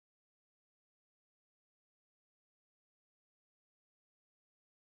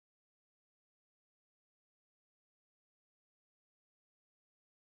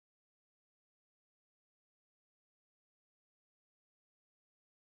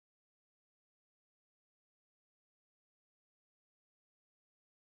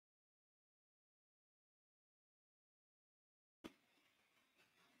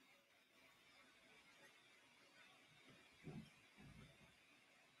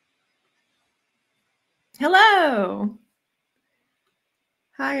Hello.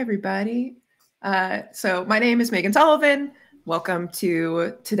 Hi, everybody. So my name is Megan Sullivan. Welcome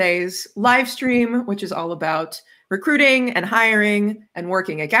to today's live stream, which is all about recruiting and hiring and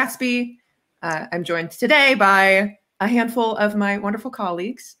working at Gatsby. I'm joined today by a handful of my wonderful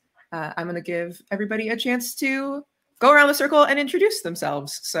colleagues. I'm going to give everybody a chance to go around the circle and introduce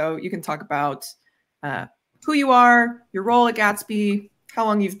themselves. So you can talk about who you are, your role at Gatsby, how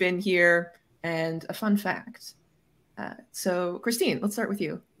long you've been here, and a fun fact. So Christine, let's start with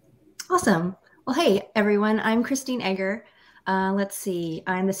you. Awesome. Well, hey, everyone. I'm Christine Egger. Let's see.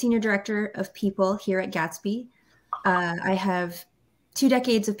 I'm the Senior Director of People here at Gatsby. I have 2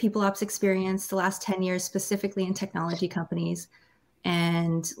 decades of people ops experience, the last 10 years specifically in technology companies.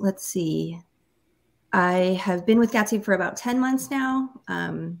 And let's see. I have been with Gatsby for about 10 months now,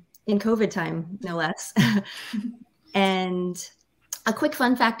 in COVID time, no less. And a quick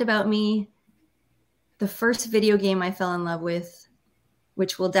fun fact about me. The first video game I fell in love with,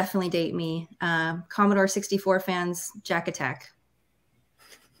 which will definitely date me, Commodore 64 fans, Jack Attack.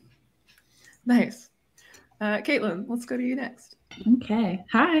 Nice. Caitlin, let's go to you next. Okay.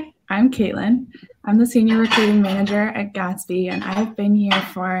 Hi, I'm Caitlin. I'm the Senior Recruiting Manager at Gatsby, and I've been here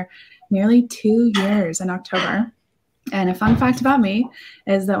for nearly 2 years in October. And a fun fact about me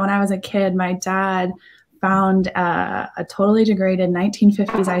is that when I was a kid, my dad found a totally degraded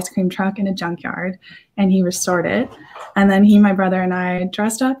 1950s ice cream truck in a junkyard, and he restored it. And then he, my brother, and I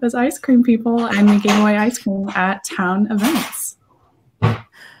dressed up as ice cream people, and we gave away ice cream at town events. I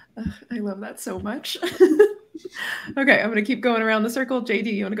love that so much. Okay, I'm going to keep going around the circle.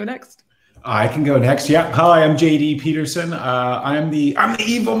 JD, you want to go next? I can go next. Yeah. Hi, I'm JD Peterson. I'm the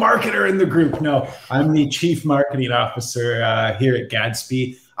evil marketer in the group. No, I'm the Chief Marketing Officer here at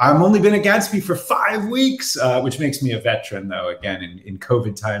Gatsby. I've only been at Gatsby for 5 weeks, which makes me a veteran, though, again, in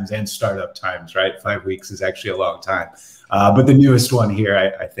COVID times and startup times, right? 5 weeks is actually a long time, but the newest one here,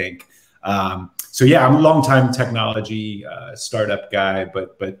 I think. So yeah, I'm a longtime technology startup guy,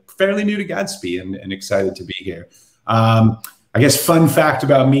 but fairly new to Gatsby and excited to be here. I guess fun fact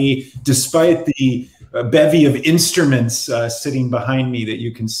about me, despite the bevy of instruments sitting behind me that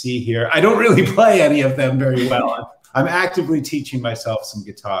you can see here, I don't really play any of them very well. I'm actively teaching myself some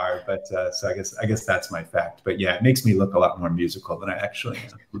guitar, but so I guess that's my fact. But yeah, it makes me look a lot more musical than I actually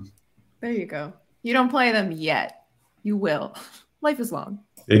am. There you go. You don't play them yet. You will. Life is long.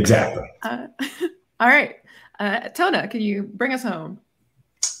 Exactly. All right. Tona, can you bring us home?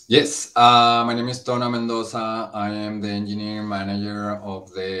 Yes. My name is Tona Mendoza. I am the engineering manager of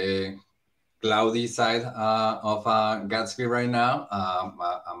the cloudy side of Gatsby right now.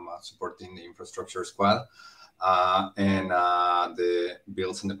 I'm supporting the infrastructure squad. And the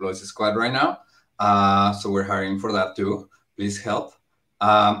builds and deploys squad right now. So we're hiring for that too. Please help.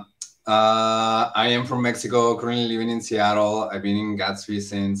 I am from Mexico, currently living in Seattle. I've been in Gatsby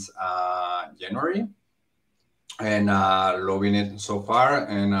since January and loving it so far,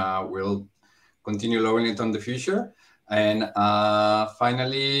 and we'll continue loving it in the future. And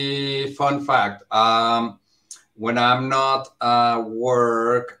finally, fun fact. When I'm not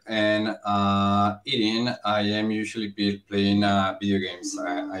work and eating, I am usually playing video games.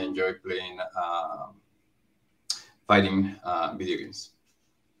 I enjoy playing fighting video games.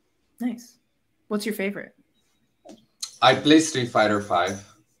 Nice. What's your favorite? I play Street Fighter V.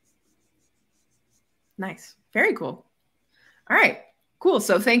 Nice. Very cool. All right. Cool.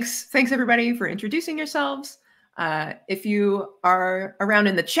 So thanks everybody for introducing yourselves. If you are around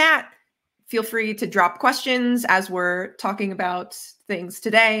in the chat, feel free to drop questions as we're talking about things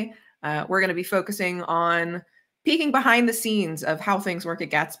today. We're going to be focusing on peeking behind the scenes of how things work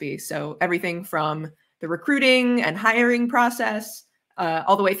at Gatsby. So everything from the recruiting and hiring process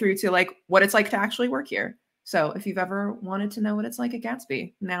all the way through to like what it's like to actually work here. So if you've ever wanted to know what it's like at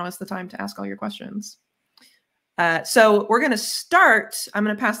Gatsby, now is the time to ask all your questions. So we're going to start. I'm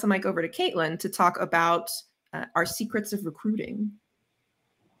going to pass the mic over to Caitlin to talk about our secrets of recruiting.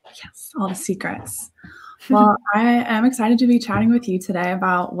 Yes, all the secrets. Well, I am excited to be chatting with you today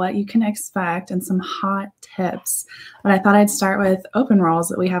about what you can expect and some hot tips. But I thought I'd start with open roles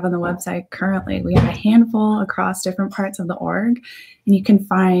that we have on the website currently. We have a handful across different parts of the org, and you can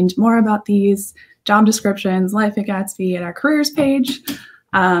find more about these job descriptions, Life at Gatsby, at our careers page.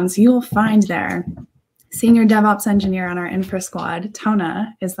 So you will find there Senior DevOps Engineer on our infra squad.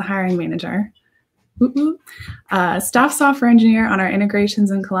 Tona is the hiring manager. Staff software engineer on our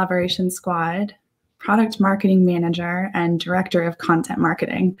integrations and collaboration squad, product marketing manager, and director of content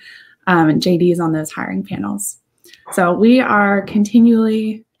marketing. And JD is on those hiring panels. So we are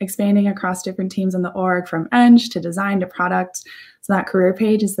continually expanding across different teams in the org, from eng to design to product. So that career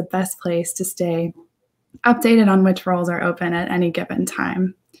page is the best place to stay updated on which roles are open at any given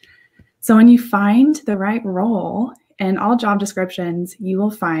time. So when you find the right role, in all job descriptions, you will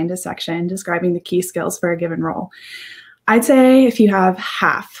find a section describing the key skills for a given role. I'd say if you have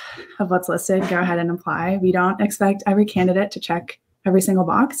half of what's listed, go ahead and apply. We don't expect every candidate to check every single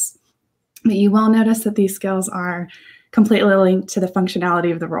box, but you will notice that these skills are completely linked to the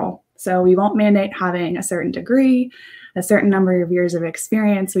functionality of the role. So we won't mandate having a certain degree, a certain number of years of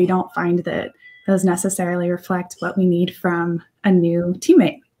experience. We don't find that those necessarily reflect what we need from a new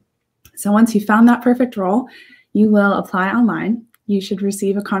teammate. So once you found that perfect role, you will apply online. You should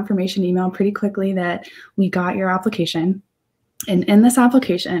receive a confirmation email pretty quickly that we got your application. And in this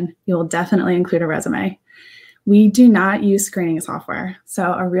application, you will definitely include a resume. We do not use screening software.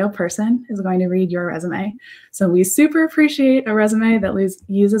 So a real person is going to read your resume. So we super appreciate a resume that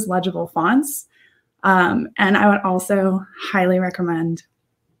uses legible fonts. And I would also highly recommend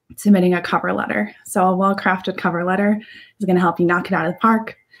submitting a cover letter. So a well-crafted cover letter is going to help you knock it out of the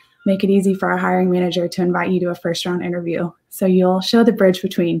park, make it easy for our hiring manager to invite you to a first round interview. So you'll show the bridge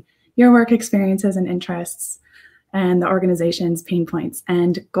between your work experiences and interests and the organization's pain points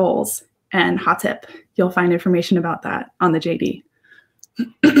and goals. And hot tip, you'll find information about that on the JD.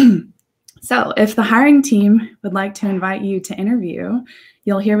 So if the hiring team would like to invite you to interview,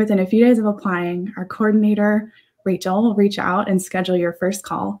 you'll hear within a few days of applying, our coordinator, Rachel, will reach out and schedule your first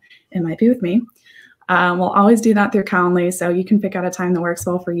call. It might be with me. We'll always do that through Calendly, so you can pick out a time that works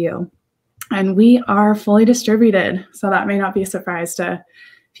well for you. And we are fully distributed, so that may not be a surprise to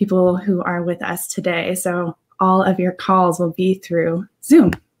people who are with us today. So all of your calls will be through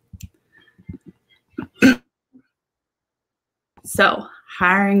Zoom. So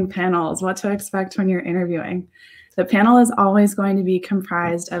hiring panels, what to expect when you're interviewing. The panel is always going to be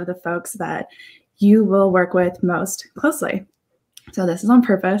comprised of the folks that you will work with most closely. So this is on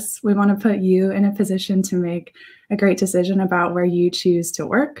purpose. We want to put you in a position to make a great decision about where you choose to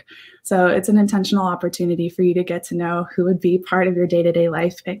work. So it's an intentional opportunity for you to get to know who would be part of your day-to-day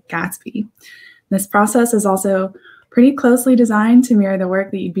life at Gatsby. This process is also pretty closely designed to mirror the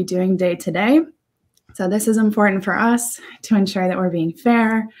work that you'd be doing day to day. So this is important for us to ensure that we're being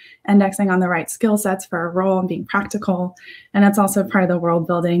fair, indexing on the right skill sets for our role and being practical. And it's also part of the world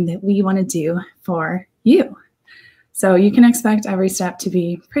building that we want to do for you. So you can expect every step to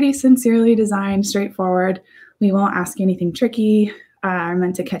be pretty sincerely designed, straightforward. We won't ask you anything tricky or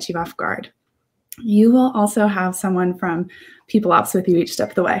meant to catch you off guard. You will also have someone from People Ops with you each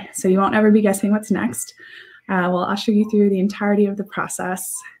step of the way. So you won't ever be guessing what's next. We'll usher you through the entirety of the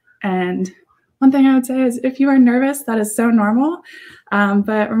process. And one thing I would say is if you are nervous, that is so normal.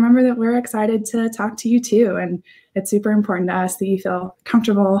 But remember that we're excited to talk to you too. And it's super important to us that you feel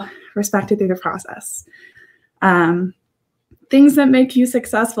comfortable, respected through the process. Things that make you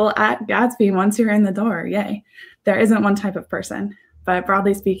successful at Gatsby once you're in the door, yay. There isn't one type of person, but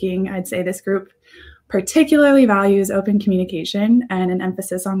broadly speaking, I'd say this group particularly values open communication and an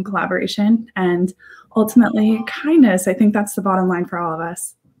emphasis on collaboration and ultimately kindness. I think that's the bottom line for all of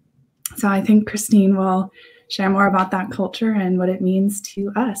us. So I think Christine will share more about that culture and what it means to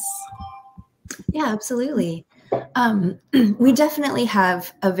us. Yeah, absolutely. We definitely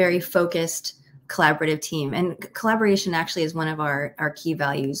have a very focused collaborative team, and collaboration actually is one of our key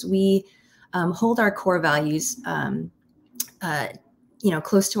values. We hold our core values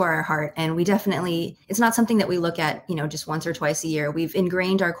close to our heart, and we definitely, it's not something that we look at just once or twice a year. We've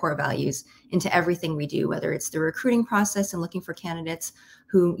ingrained our core values into everything we do, whether it's the recruiting process and looking for candidates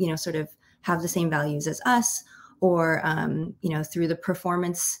who sort of have the same values as us, or through the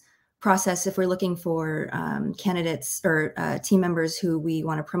performance process. If we're looking for candidates or team members who we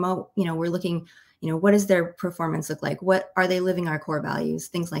want to promote, we're looking, what does their performance look like? What are they living our core values?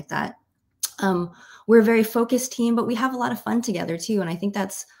 Things like that. We're a very focused team, but we have a lot of fun together too. And I think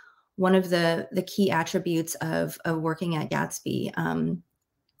that's one of the key attributes of working at Gatsby.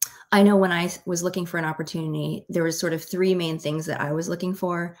 I know when I was looking for an opportunity, there was sort of three main things that I was looking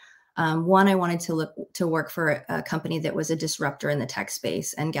for. One, I wanted to work for a company that was a disruptor in the tech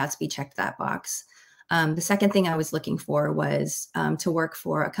space, and Gatsby checked that box. The second thing I was looking for was to work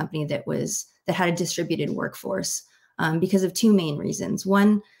for a company that had a distributed workforce because of two main reasons.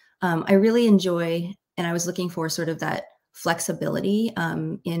 One, I really enjoy, and I was looking for sort of that flexibility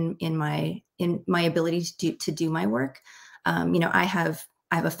in my ability to do my work. I have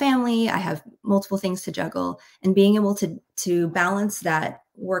a family, I have multiple things to juggle, and being able to balance that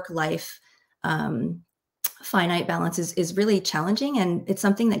work-life finite balance is really challenging, and it's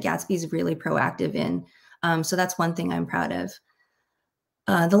something that Gatsby is really proactive in. So that's one thing I'm proud of.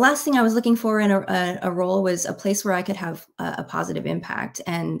 The last thing I was looking for in a role was a place where I could have a positive impact.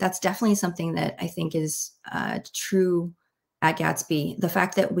 And that's definitely something that I think is true at Gatsby. The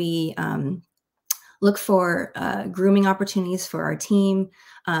fact that we look for grooming opportunities for our team,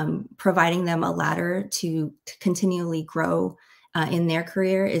 providing them a ladder to continually grow in their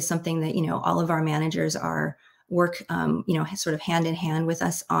career is something that, all of our managers work, sort of hand in hand with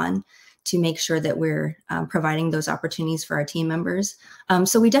us on, to make sure that we're providing those opportunities for our team members.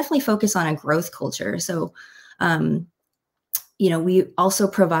 So we definitely focus on a growth culture. So, we also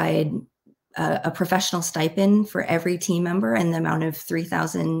provide a professional stipend for every team member in the amount of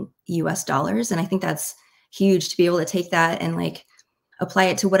 $3,000 US. And I think that's huge to be able to take that and like apply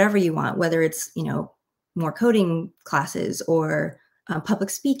it to whatever you want, whether it's, more coding classes or public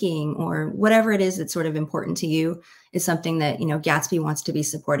speaking or whatever it is that's sort of important to you, is something that, Gatsby wants to be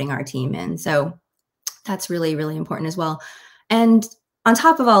supporting our team in. So that's really, really important as well. And on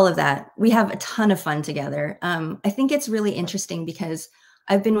top of all of that, we have a ton of fun together. I think it's really interesting because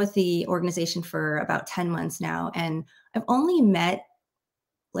I've been with the organization for about 10 months now, and I've only met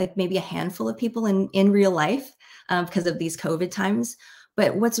like maybe a handful of people in real life because of these COVID times.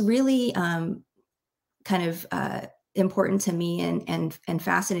 But what's really kind of important to me and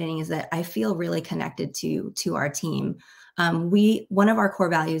fascinating is that I feel really connected to our team. One of our core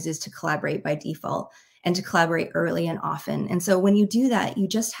values is to collaborate by default and to collaborate early and often. And so when you do that, you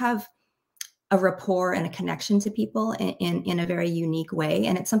just have a rapport and a connection to people in a very unique way.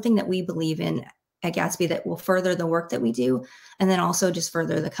 And it's something that we believe in at Gatsby that will further the work that we do, and then also just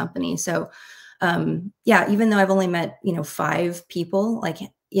further the company. So yeah, even though I've only met, 5 people like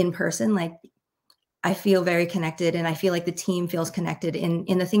in person, like I feel very connected, and I feel like the team feels connected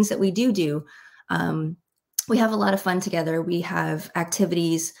in the things that we do. We have a lot of fun together. We have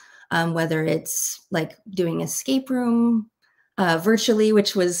activities, whether it's like doing escape room virtually,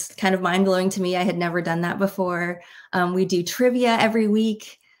 which was kind of mind-blowing to me. I had never done that before. We do trivia every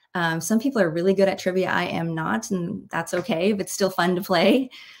week. Some people are really good at trivia. I am not, and that's okay, but it's still fun to play.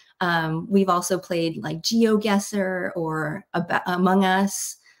 We've also played like GeoGuessr or Among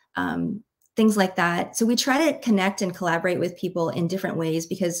Us, things like that. So we try to connect and collaborate with people in different ways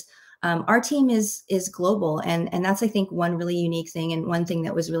because our team is global. And that's, I think, one really unique thing, and one thing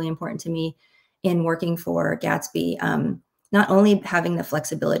that was really important to me in working for Gatsby. Not only having the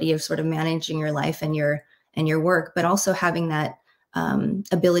flexibility of sort of managing your life and your work, but also having that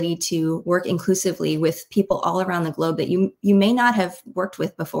ability to work inclusively with people all around the globe that you may not have worked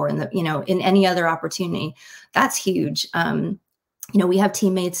with before in any other opportunity. That's huge. We have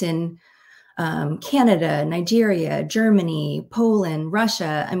teammates in Canada, Nigeria, Germany, Poland,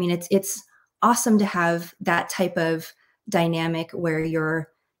 Russia. I mean, it's awesome to have that type of dynamic where you're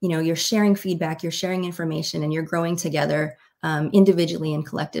sharing feedback, you're sharing information, and you're growing together individually and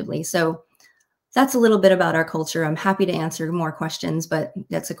collectively. So that's a little bit about our culture. I'm happy to answer more questions, but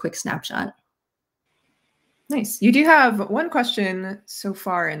that's a quick snapshot. Nice. You do have one question so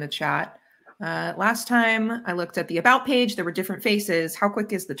far in the chat. Last time I looked at the About page, there were different faces. How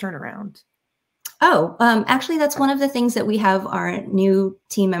quick is the turnaround? Oh, actually, that's one of the things that we have our new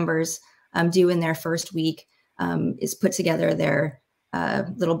team members do in their first week, is put together their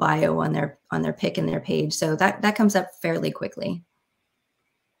little bio on their pick and their page. So that comes up fairly quickly.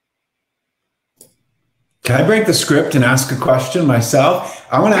 Can I break the script and ask a question myself?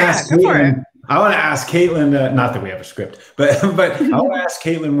 I want to ask Caitlin. I want to ask Caitlin. Not that we have a script, but I want to ask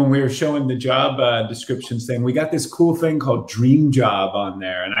Caitlin, when we were showing the job descriptions thing, we got this cool thing called Dream Job on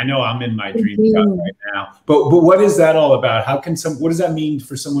there, and I know I'm in my dream job right now. But what is that all about? What does that mean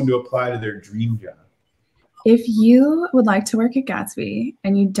for someone to apply to their dream job? If you would like to work at Gatsby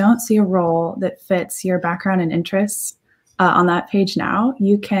and you don't see a role that fits your background and interests on that page now,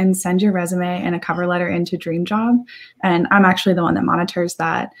 you can send your resume and a cover letter into Dream Job. And I'm actually the one that monitors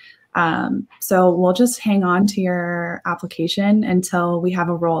that. So we'll just hang on to your application until we have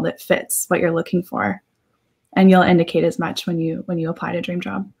a role that fits what you're looking for. And you'll indicate as much when you apply to Dream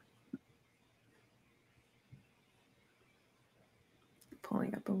Job.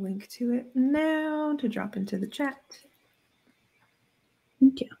 Pulling up a link to it now to drop into the chat.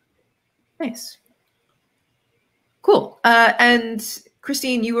 Thank you. Nice. Cool. And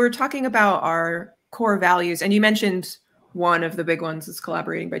Christine, you were talking about our core values, and you mentioned one of the big ones is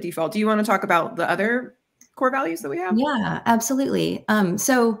collaborating by default. Do you want to talk about the other core values that we have? Yeah, absolutely.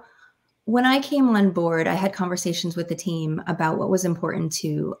 So when I came on board, I had conversations with the team about what was important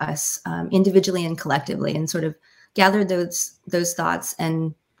to us individually and collectively, and sort of gathered those thoughts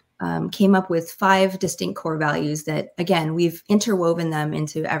and came up with 5 distinct core values that, again, we've interwoven them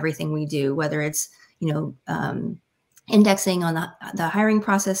into everything we do, whether it's, indexing on the hiring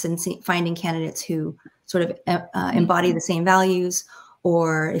process and finding candidates who sort of embody the same values,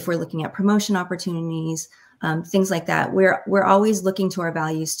 or if we're looking at promotion opportunities, things like that. We're always looking to our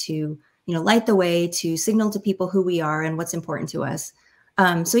values to, light the way, to signal to people who we are and what's important to us.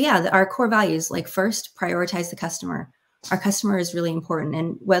 So yeah, our core values, like first, prioritize the customer. Our customer is really important.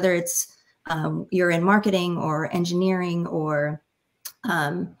 And whether it's you're in marketing or engineering or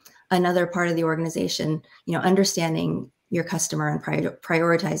another part of the organization, understanding your customer and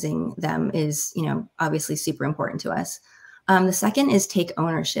prioritizing them is, obviously super important to us. The second is take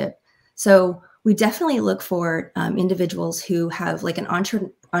ownership. So we definitely look for individuals who have like an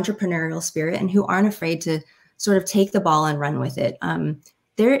entrepreneurial spirit and who aren't afraid to sort of take the ball and run with it.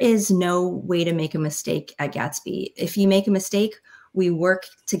 There is no way to make a mistake at Gatsby. If you make a mistake, we work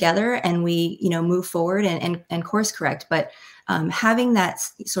together and we, move forward and course correct. But having that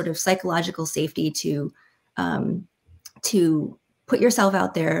sort of psychological safety to put yourself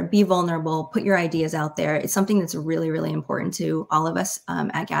out there, be vulnerable, put your ideas out there, it's something that's really, really important to all of us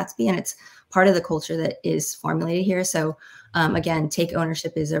at Gatsby. And it's part of the culture that is formulated here. So again, take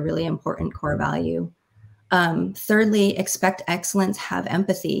ownership is a really important core value. Thirdly, expect excellence, have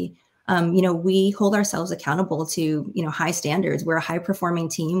empathy. We hold ourselves accountable to, high standards. We're a high performing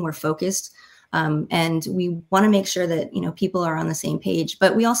team. We're focused. And we want to make sure that, people are on the same page,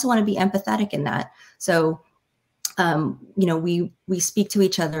 but we also want to be empathetic in that. So, we speak to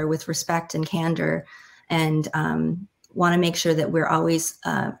each other with respect and candor, and want to make sure that we're always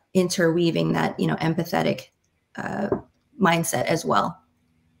interweaving that, empathetic mindset as well.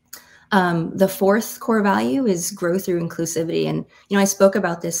 The fourth core value is grow through inclusivity. And, I spoke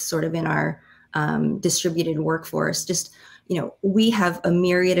about this sort of in our distributed workforce. Just, we have a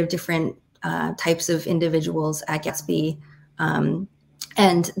myriad of different types of individuals at Gatsby.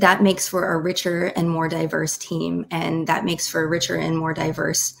 And that makes for a richer and more diverse team. And that makes for richer and more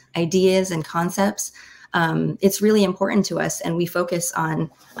diverse ideas and concepts. It's really important to us. And we focus on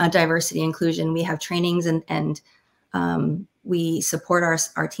diversity inclusion. We have trainings and we support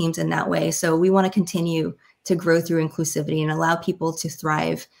our teams in that way. So we want to continue to grow through inclusivity and allow people to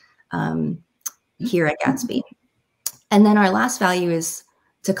thrive here at Gatsby. And then our last value is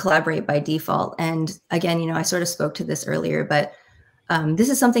to collaborate by default. And again, I sort of spoke to this earlier, but this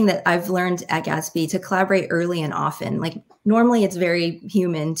is something that I've learned at Gatsby, to collaborate early and often. Like normally it's very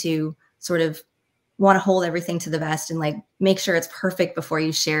human to sort of want to hold everything to the vest and like make sure it's perfect before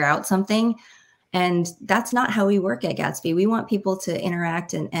you share out something. And that's not how we work at Gatsby. We want people to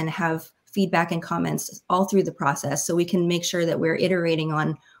interact and have feedback and comments all through the process, so we can make sure that we're iterating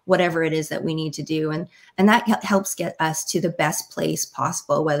on whatever it is that we need to do. And that helps get us to the best place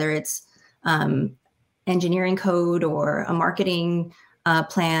possible, whether it's engineering code or a marketing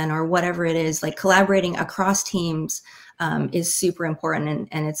plan or whatever it is. Like collaborating across teams is super important.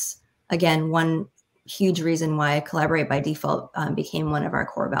 And it's, again, one huge reason why collaborate by default became one of our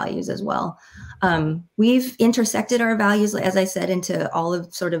core values as well. We've intersected our values, as I said, into all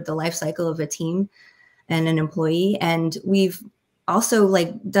of sort of the life cycle of a team and an employee. And we've also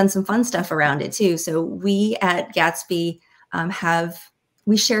like done some fun stuff around it too. So we at Gatsby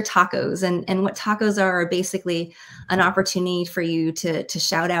we share tacos, and what tacos are basically an opportunity for you to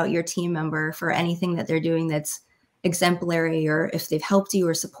shout out your team member for anything that they're doing that's exemplary, or if they've helped you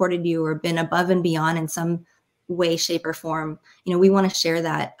or supported you or been above and beyond in some way, shape, or form. We want to share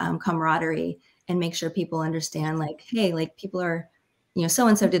that camaraderie and make sure people understand, like, hey, like people are,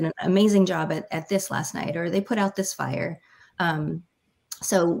 so-and-so did an amazing job at this last night, or they put out this fire.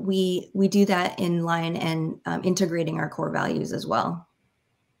 So we do that in line and integrating our core values as well.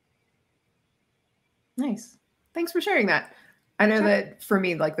 Nice. Thanks for sharing that. I know that for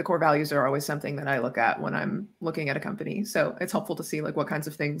me, like the core values are always something that I look at when I'm looking at a company. So it's helpful to see like what kinds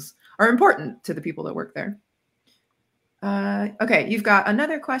of things are important to the people that work there. Okay, you've got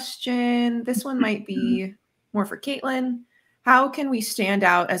another question. This one might be more for Caitlin. How can we stand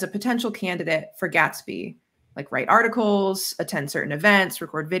out as a potential candidate for Gatsby? Like write articles, attend certain events,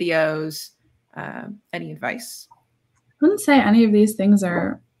 record videos, any advice? I wouldn't say any of these things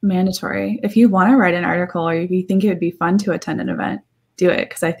are mandatory. If you want to write an article or if you think it would be fun to attend an event, do it.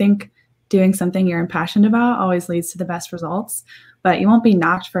 Because I think doing something you're passionate about always leads to the best results, but you won't be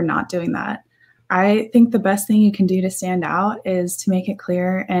knocked for not doing that. I think the best thing you can do to stand out is to make it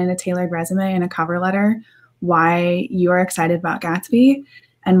clear in a tailored resume and a cover letter why you are excited about Gatsby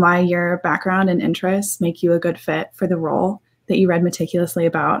and why your background and interests make you a good fit for the role that you read meticulously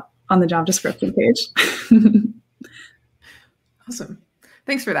about on the job description page. Awesome.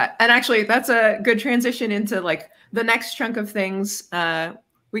 Thanks for that. And actually, that's a good transition into like the next chunk of things.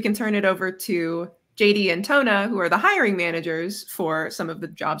 We can turn it over to JD and Tona, who are the hiring managers for some of the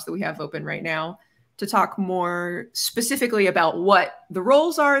jobs that we have open right now, to talk more specifically about what the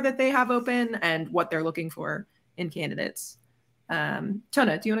roles are that they have open and what they're looking for in candidates.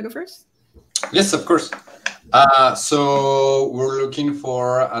 Tona, do you want to go first? Yes, of course. So we're looking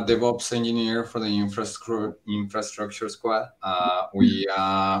for a DevOps engineer for the infrastructure squad.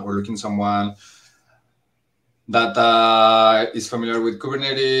 We're looking someone that is familiar with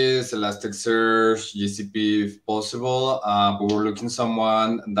Kubernetes, Elasticsearch, GCP if possible, but we're looking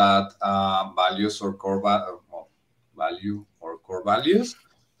someone that values or core values.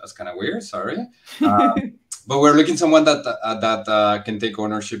 That's kind of weird, sorry. But we're looking someone that can take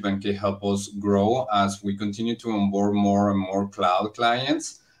ownership and can help us grow as we continue to onboard more and more cloud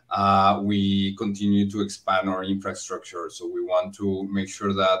clients. We continue to expand our infrastructure. So we want to make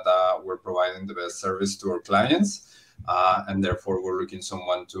sure that we're providing the best service to our clients. And therefore, we're looking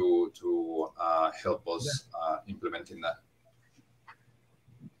someone to help us implementing that.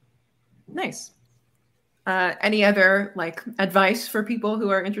 Nice. Any other advice for people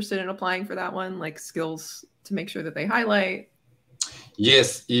who are interested in applying for that one, like skills to make sure that they highlight?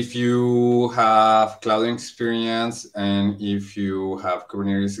 Yes, if you have cloud experience and if you have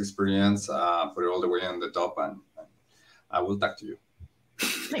Kubernetes experience, put it all the way on the top and I will talk to you.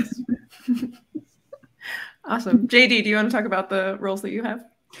 Nice. Awesome. JD, do you want to talk about the roles that you have?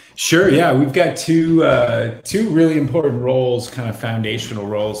 Sure. Yeah, we've got two really important roles, kind of foundational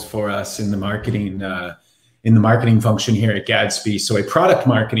roles for us in the marketing function here at Gatsby. So a product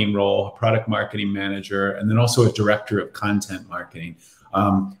marketing role, a product marketing manager, and then also a director of content marketing.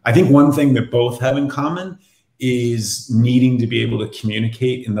 I think one thing that both have in common is needing to be able to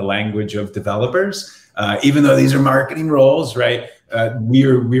communicate in the language of developers. Even though these are marketing roles, right?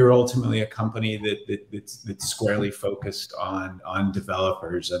 We're ultimately a company that's squarely focused on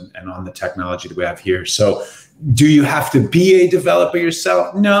developers and on the technology that we have here. So, do you have to be a developer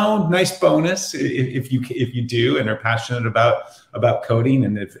yourself? No, nice bonus if you do and are passionate about coding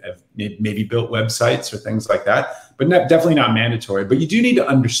and have maybe built websites or things like that. But definitely not mandatory. But you do need to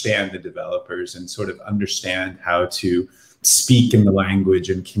understand the developers and sort of understand how to speak in the language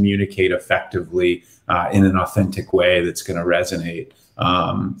and communicate effectively in an authentic way that's going to resonate,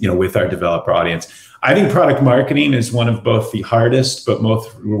 with our developer audience. I think product marketing is one of both the hardest but most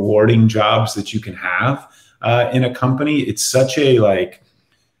rewarding jobs that you can have in a company. It's such a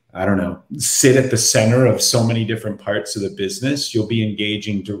sit at the center of so many different parts of the business. You'll be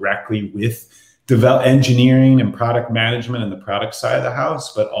engaging directly with engineering and product management and the product side of the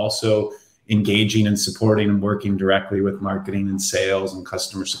house, but also engaging and supporting and working directly with marketing and sales and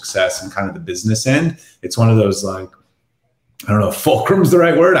customer success and kind of the business end. It's one of those fulcrum's the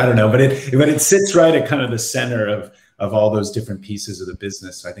right word. I don't know, but it sits right at kind of the center of all those different pieces of the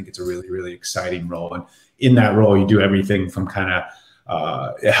business. So I think it's a really, really exciting role. And in that role, you do everything from kind of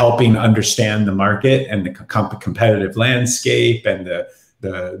helping understand the market and the competitive landscape and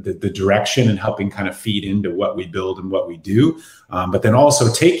the direction and helping kind of feed into what we build and what we do. But then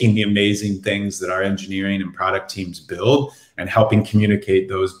also taking the amazing things that our engineering and product teams build and helping communicate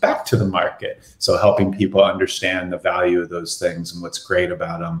those back to the market. So helping people understand the value of those things and what's great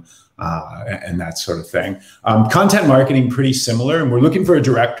about them and that sort of thing. Content marketing, pretty similar. And we're looking for a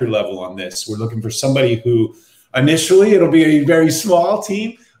director level on this. We're looking for somebody who initially it'll be a very small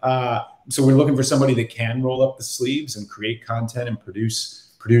team. So we're looking for somebody that can roll up the sleeves and create content and produce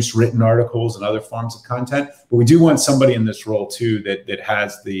written articles and other forms of content. But we do want somebody in this role too that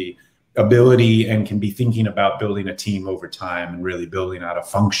has the ability and can be thinking about building a team over time and really building out a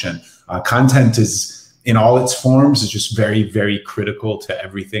function. Content is in all its forms is just very, very critical to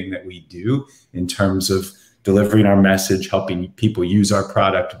everything that we do in terms of delivering our message, helping people use our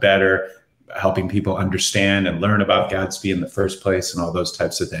product better, helping people understand and learn about Gatsby in the first place and all those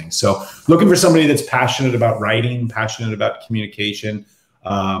types of things. So looking for somebody that's passionate about writing, passionate about communication.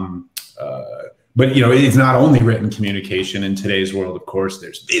 But it's not only written communication in today's world. Of course,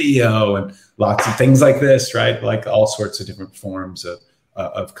 there's video and lots of things like this, right? Like all sorts of different forms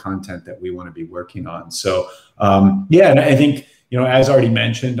of content that we want to be working on. So and I think, as already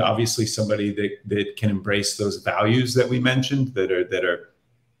mentioned, obviously somebody that can embrace those values that we mentioned that are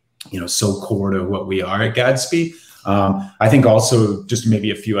so core to what we are at Gatsby. I think also just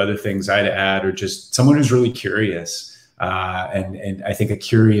maybe a few other things I'd add, or just someone who's really curious. And I think a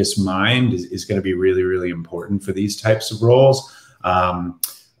curious mind is going to be really, really important for these types of roles.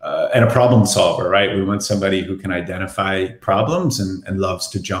 And a problem solver, right? We want somebody who can identify problems and loves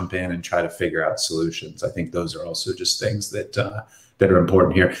to jump in and try to figure out solutions. I think those are also just things that are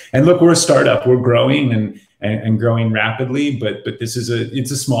important here. And look, we're a startup, we're growing, and growing rapidly. But it's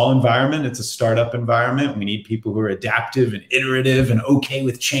a small environment. It's a startup environment. We need people who are adaptive and iterative and okay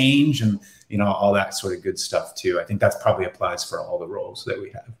with change and, you know, all that sort of good stuff too. I think that probably applies for all the roles that we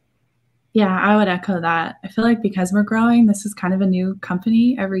have. Yeah, I would echo that. I feel like because we're growing, this is kind of a new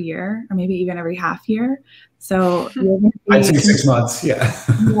company every year, or maybe even every half year. So I'd say 6 months, yeah.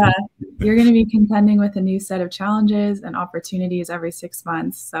 Yeah, you're going to be contending with a new set of challenges and opportunities every 6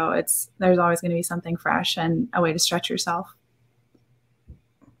 months. So there's always going to be something fresh and a way to stretch yourself.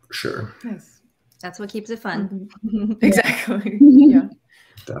 Sure. Nice. That's what keeps it fun. Exactly. Yeah.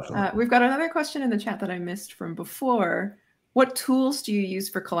 Definitely. We've got another question in the chat that I missed from before. What tools do you use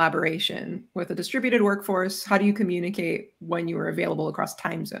for collaboration with a distributed workforce? How do you communicate when you are available across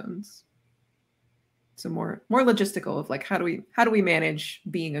time zones? So more logistical of like, how do we manage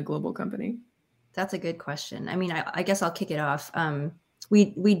being a global company? That's a good question. I mean, I guess I'll kick it off.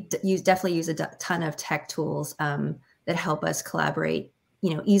 We definitely use a ton of tech tools that help us collaborate,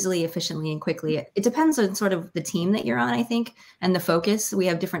 you know, easily, efficiently, and quickly. It depends on sort of the team that you're on, I think, and the focus. We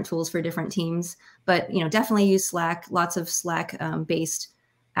have different tools for different teams, but, you know, definitely use Slack, lots of Slack based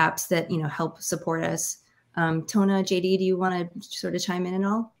apps that, you know, help support us. Tona, JD, do you want to sort of chime in at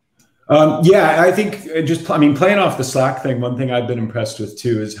all? Yeah, I think playing off the Slack thing, one thing I've been impressed with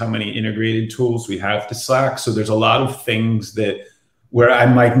too is how many integrated tools we have to Slack. So there's a lot of things where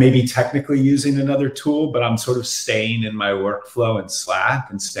I'm like maybe technically using another tool, but I'm sort of staying in my workflow in Slack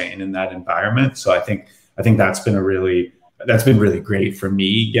and staying in that environment. So I think that's been really great for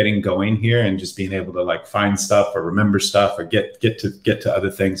me getting going here and just being able to like find stuff or remember stuff or get to other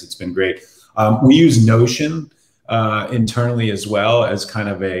things. It's been great. We use Notion internally as well as kind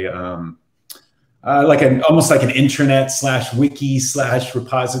of almost like an intranet / wiki /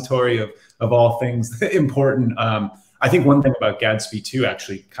 repository of all things important. I think one thing about Gatsby too,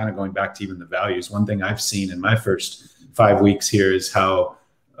 actually kind of going back to even the values, one thing I've seen in my first 5 weeks here is how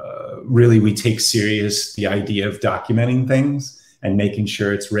really we take serious the idea of documenting things and making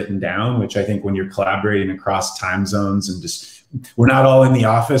sure it's written down, which I think when you're collaborating across time zones and just, we're not all in the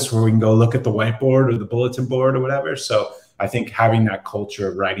office where we can go look at the whiteboard or the bulletin board or whatever. So I think having that culture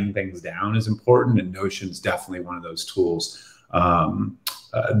of writing things down is important, and Notion's definitely one of those tools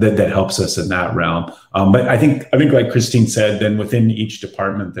that helps us in that realm. But I think like Christine said, then within each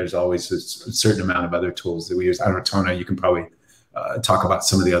department, there's always a certain amount of other tools that we use. I don't know, Tona, you can probably talk about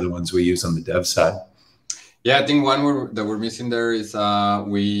some of the other ones we use on the dev side. Yeah, I think one that we're missing there is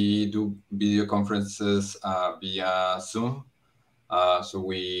we do video conferences via Zoom.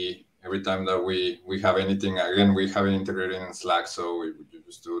 So every time that we have anything, again, we have it integrated in Slack, so we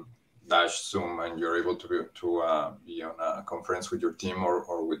just do Zoom, and you're able to be on a conference with your team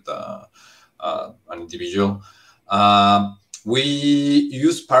or with an individual. We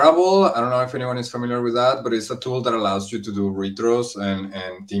use Parable. I don't know if anyone is familiar with that, but it's a tool that allows you to do retros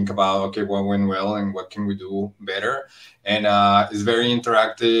and think about, okay, what went well and what can we do better. And it's very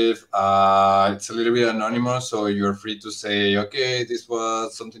interactive. It's a little bit anonymous, so you're free to say, okay, this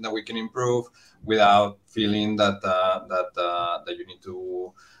was something that we can improve without feeling that you need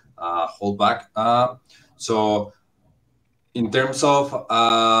to hold back. So in terms of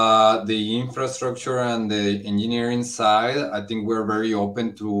the infrastructure and the engineering side, I think we're very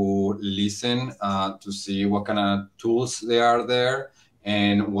open to listen to see what kind of tools they are there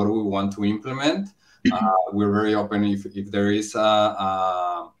and what do we want to implement. We're very open if there is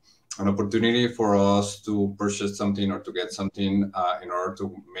an opportunity for us to purchase something or to get something in order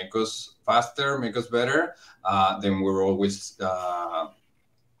to make us faster, make us better, then we're always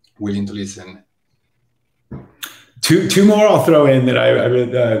willing to listen. Two more I'll throw in that I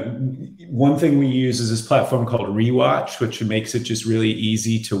read. One thing we use is this platform called Rewatch, which makes it just really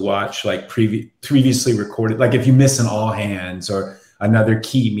easy to watch like previously recorded. Like if you miss an all hands or another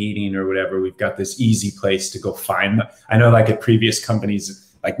key meeting or whatever, we've got this easy place to go find them. I know like at previous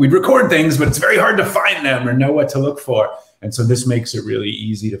companies, like we'd record things, but it's very hard to find them or know what to look for. And so this makes it really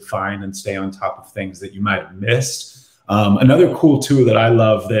easy to find and stay on top of things that you might have missed. Another cool tool that I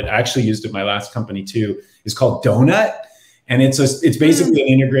love that I actually used at my last company too is called Donut. And it's basically an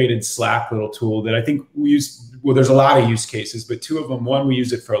integrated Slack little tool that I think we use. Well, there's a lot of use cases, but two of them, one, we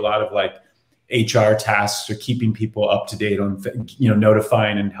use it for a lot of like HR tasks or keeping people up to date on,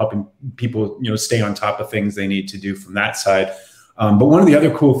 notifying and helping people, stay on top of things they need to do from that side. But one of the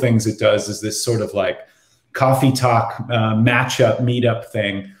other cool things it does is this sort of like coffee talk, matchup, meetup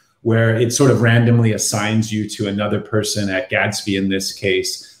thing, where it sort of randomly assigns you to another person at Gatsby in this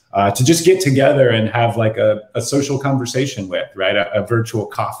case, to just get together and have like a social conversation with, right? A virtual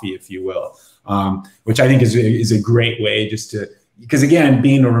coffee, if you will, which I think is a great way just to because again,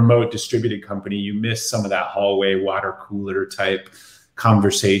 being a remote distributed company, you miss some of that hallway water cooler type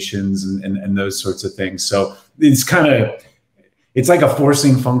conversations and those sorts of things. So it's like a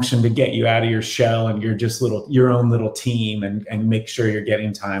forcing function to get you out of your shell and your own little team and make sure you're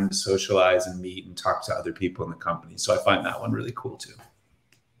getting time to socialize and meet and talk to other people in the company. So I find that one really cool too.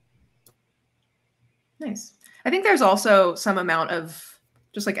 Nice. I think there's also some amount of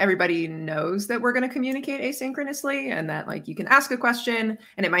just like everybody knows that we're going to communicate asynchronously, and that like you can ask a question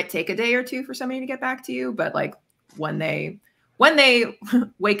and it might take a day or two for somebody to get back to you. But like when they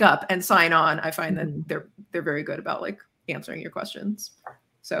wake up and sign on, I find that they're very good about like answering your questions.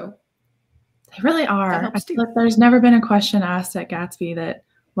 So they really are. I feel like there's never been a question asked at Gatsby that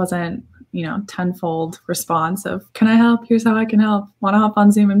wasn't, tenfold response of, can I help? Here's how I can help. Want to hop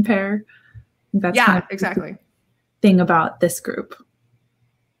on Zoom and pair? That's kind of exactly. Thing about this group.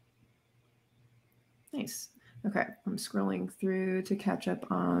 Nice. Okay, I'm scrolling through to catch up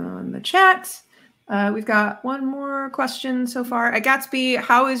on the chat. We've got one more question so far. At Gatsby,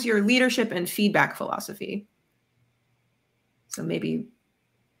 how is your leadership and feedback philosophy? So maybe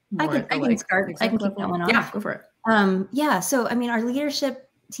I can start. I can kick that one off. Yeah, go for it. Yeah. So, I mean, our leadership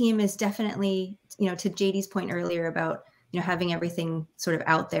team is definitely, to JD's point earlier about, having everything sort of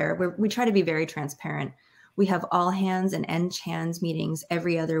out there. We try to be very transparent. We have all hands and end hands meetings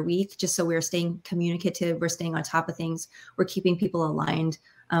every other week, just so we're staying communicative. We're staying on top of things. We're keeping people aligned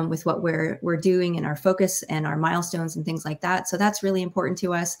with what we're doing and our focus and our milestones and things like that. So that's really important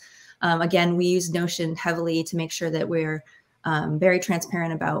to us. Again, we use Notion heavily to make sure that we're very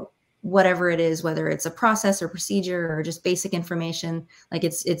transparent about whatever it is, whether it's a process or procedure or just basic information. Like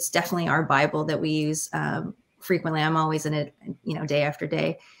it's definitely our Bible that we use frequently. I'm always in it, day after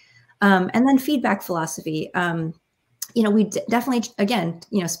day. And then feedback philosophy. We definitely, again,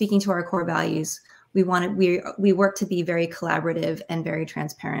 speaking to our core values, we work to be very collaborative and very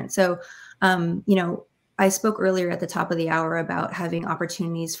transparent. So, I spoke earlier at the top of the hour about having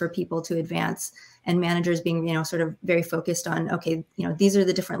opportunities for people to advance and managers being, sort of very focused on, okay, these are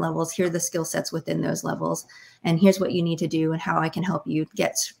the different levels. Here are the skill sets within those levels. And here's what you need to do and how I can help you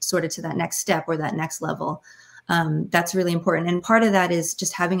get sort of to that next step or that next level. That's really important. And part of that is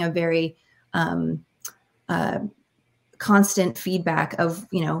just having a very constant feedback of,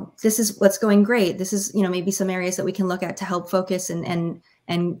 this is what's going great. This is, maybe some areas that we can look at to help focus and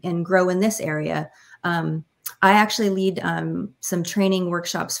grow in this area. I actually lead some training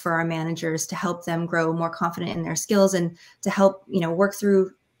workshops for our managers to help them grow more confident in their skills and to help, work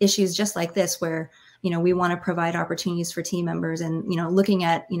through issues just like this, where, we want to provide opportunities for team members and, looking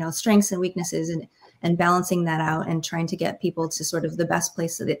at, strengths and weaknesses and balancing that out and trying to get people to sort of the best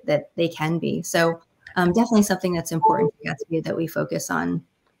place that they can be. So definitely something that's important to Gatsby that we focus on.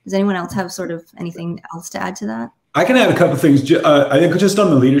 Does anyone else have sort of anything else to add to that? I can add a couple of things. I think just on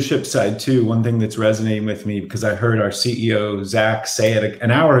the leadership side too, one thing that's resonating with me, because I heard our CEO, Zach, say it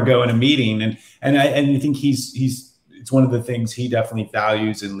an hour ago in a meeting, and I think it's one of the things he definitely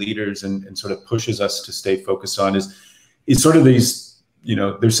values in leaders and sort of pushes us to stay focused on is sort of these,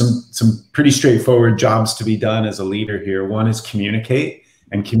 there's some pretty straightforward jobs to be done as a leader here. One is communicate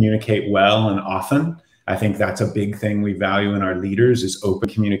well and often. I think that's a big thing we value in our leaders is open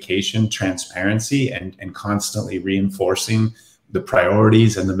communication, transparency, and constantly reinforcing the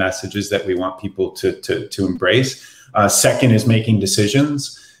priorities and the messages that we want people to embrace. Second is making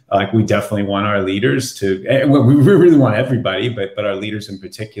decisions. Like we definitely want our leaders to, we really want everybody, but our leaders in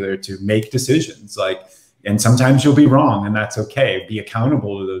particular to make decisions. And sometimes you'll be wrong, and that's okay. Be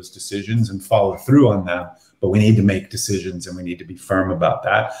accountable to those decisions and follow through on them. But we need to make decisions and we need to be firm about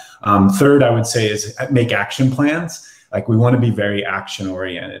that. Third, I would say is make action plans. Like we want to be very action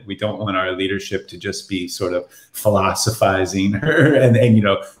oriented. We don't want our leadership to just be sort of philosophizing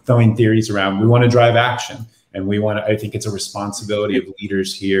and throwing theories around. We want to drive action, and I think it's a responsibility of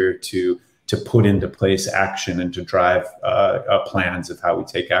leaders here to put into place action and to drive plans of how we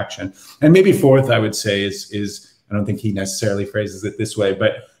take action. And maybe fourth, I would say is I don't think he necessarily phrases it this way,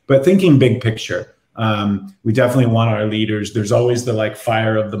 but thinking big picture. We definitely want our leaders. There's always the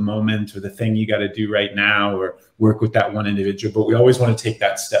fire of the moment or the thing you got to do right now or work with that one individual. But we always want to take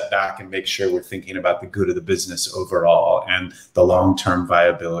that step back and make sure we're thinking about the good of the business overall and the long-term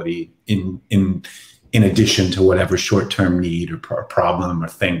viability in addition to whatever short-term need or problem or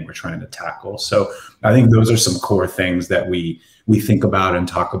thing we're trying to tackle. So I think those are some core things that we think about and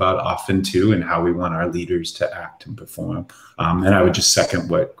talk about often too, and how we want our leaders to act and perform. And I would just second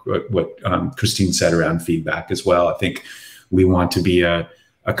what Christine said around feedback as well. I think we want to be a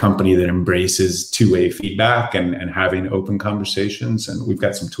a company that embraces two-way feedback and having open conversations. And we've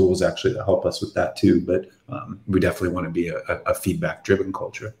got some tools actually that help us with that too. But we definitely want to be a feedback-driven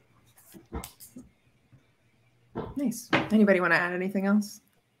culture. Nice. Anybody want to add anything else?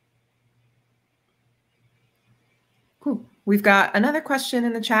 Cool. We've got another question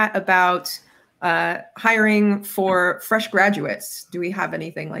in the chat about hiring for fresh graduates. Do we have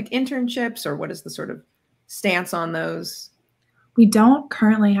anything like internships, or what is the sort of stance on those? We don't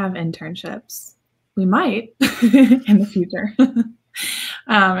currently have internships. We might in the future.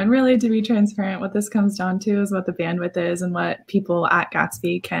 And really, to be transparent, what this comes down to is what the bandwidth is and what people at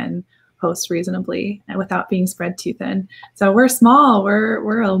Gatsby can host reasonably and without being spread too thin. So we're small,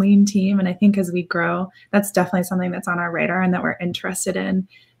 we're a lean team. And I think as we grow, that's definitely something that's on our radar and that we're interested in.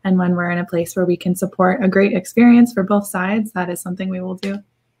 And when we're in a place where we can support a great experience for both sides, that is something we will do.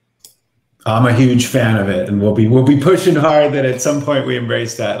 I'm a huge fan of it, and we'll be pushing hard that at some point we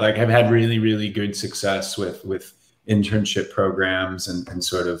embrace that. Like, I've had really, really good success with internship programs and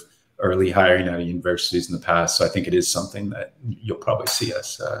sort of early hiring out of universities in the past. So I think it is something that you'll probably see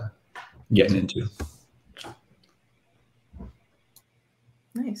us getting into.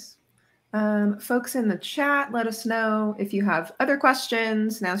 Nice. Folks in the chat, let us know if you have other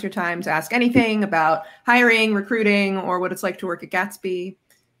questions. Now's your time to ask anything about hiring, recruiting, or what it's like to work at Gatsby.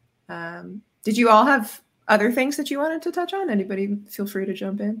 Did you all have other things that you wanted to touch on? Anybody feel free to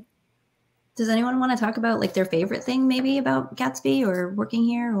jump in. Does anyone want to talk about like their favorite thing maybe about Gatsby or working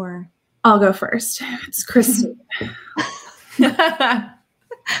here? Or I'll go first. It's Christine.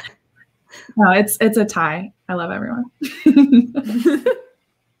 No, it's a tie. I love everyone.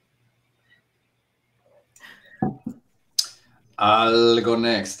 I'll go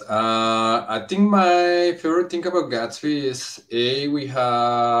next. I think my favorite thing about Gatsby is we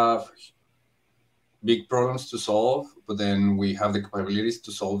have big problems to solve, but then we have the capabilities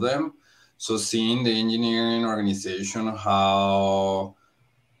to solve them. So seeing the engineering organization, how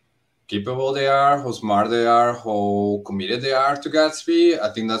capable they are, how smart they are, how committed they are to Gatsby,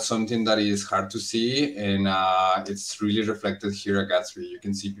 I think that's something that is hard to see, and it's really reflected here at Gatsby. You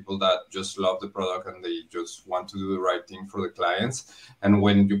can see people that just love the product and they just want to do the right thing for the clients. And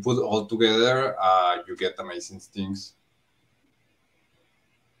when you put all together, you get amazing things.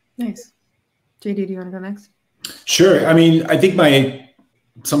 Nice. JD, do you want to go next? Sure. I mean, I think my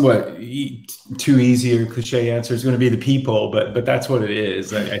somewhat too easy or cliche answer is going to be the people, but that's what it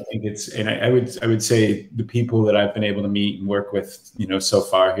is. I think it's, and I would say the people that I've been able to meet and work with, so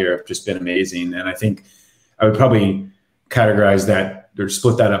far here have just been amazing. And I think I would probably categorize that or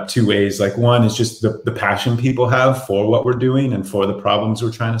split that up two ways. Like, one is just the passion people have for what we're doing and for the problems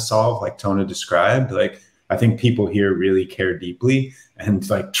we're trying to solve, like Tona described. Like, I think people here really care deeply and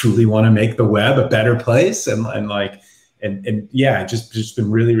like truly want to make the web a better place. And yeah, just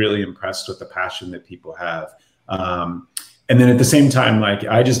been really, really impressed with the passion that people have. And then at the same time, like,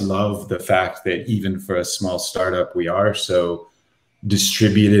 I just love the fact that even for a small startup, we are so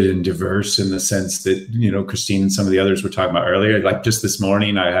distributed and diverse in the sense that, Christine and some of the others were talking about earlier. Like, just this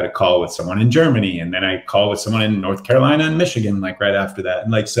morning, I had a call with someone in Germany, and then I call with someone in North Carolina and Michigan, like right after that.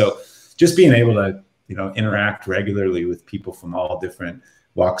 And like, so just being able to, interact regularly with people from all different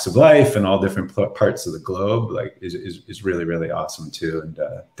walks of life and all different parts of the globe, like is really, really awesome too. And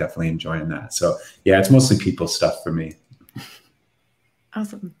definitely enjoying that. So yeah, it's mostly people stuff for me.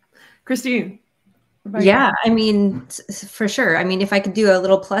 Awesome. Christine. Yeah, I mean, for sure. I mean, if I could do a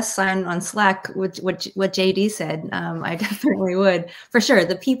little plus sign on Slack, what JD said, I definitely would. For sure.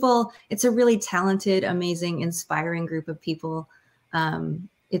 The people, it's a really talented, amazing, inspiring group of people.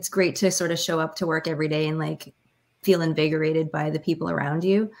 It's great to sort of show up to work every day and like feel invigorated by the people around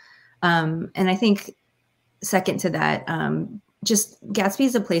you. And I think second to that, just Gatsby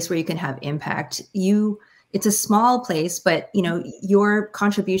is a place where you can have impact. It's a small place, but your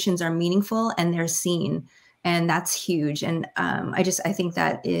contributions are meaningful and they're seen, and that's huge. And I think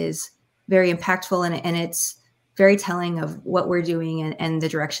that is very impactful, and it's very telling of what we're doing and the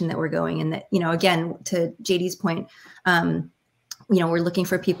direction that we're going. And that, again, to JD's point, we're looking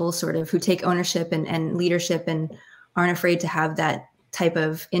for people sort of who take ownership and leadership and aren't afraid to have that type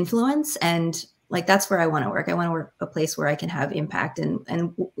of influence. And like, that's where I want to work. I want to work a place where I can have impact,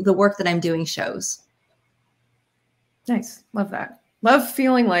 and the work that I'm doing shows. Nice. Love that. Love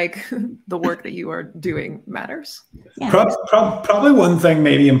feeling like the work that you are doing matters. Yeah. Probably one thing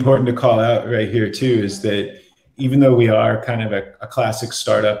maybe important to call out right here too is that even though we are kind of a classic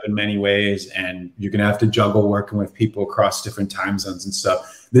startup in many ways, and you're going to have to juggle working with people across different time zones and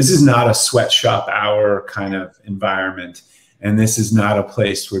stuff, this is not a sweatshop hour kind of environment. And this is not a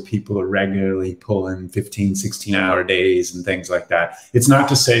place where people are regularly pulling 15, 16-hour days and things like that. It's not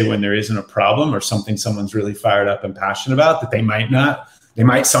to say when there isn't a problem or something someone's really fired up and passionate about that they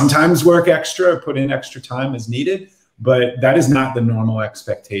might sometimes work extra or put in extra time as needed, but that is not the normal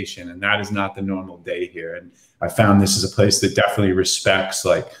expectation, and that is not the normal day here. And I found this is a place that definitely respects,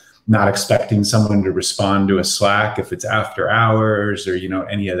 like, not expecting someone to respond to a Slack if it's after hours or, you know,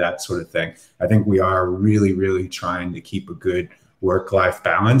 any of that sort of thing. I think we are really, really trying to keep a good work-life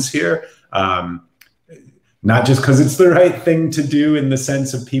balance here. Not just because it's the right thing to do in the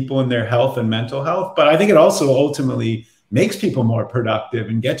sense of people and their health and mental health, but I think it also ultimately makes people more productive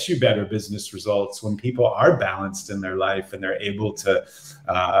and gets you better business results when people are balanced in their life and they're able to,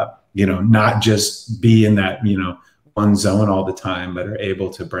 you know, not just be in that, you know, one zone all the time, but are able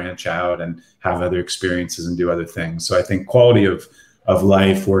to branch out and have other experiences and do other things. So I think quality of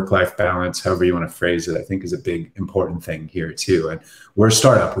life, work-life balance, however you want to phrase it, I think is a big important thing here too. And we're a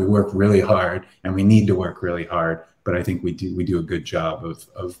startup. We work really hard and we need to work really hard, but I think we do a good job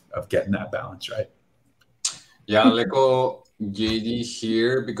of getting that balance right. Yeah, I'll echo JD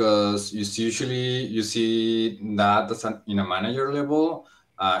here, because you see that as in a manager level.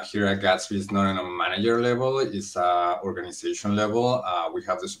 Here at Gatsby, it's not on a manager level, it's organization level. We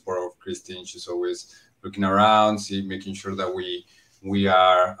have the support of Christine. She's always looking around, making sure that we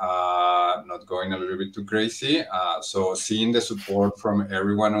are not going a little bit too crazy. So seeing the support from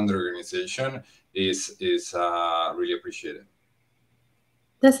everyone on the organization is really appreciated.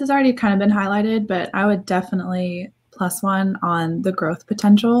 This has already kind of been highlighted, but I would definitely +1 on the growth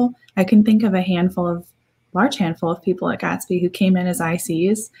potential. I can think of a large handful of people at Gatsby who came in as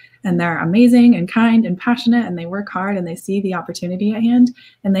ICs, and they're amazing and kind and passionate, and they work hard and they see the opportunity at hand,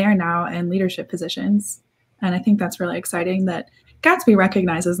 and they are now in leadership positions. And I think that's really exciting that Gatsby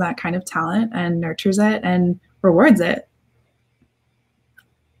recognizes that kind of talent and nurtures it and rewards it.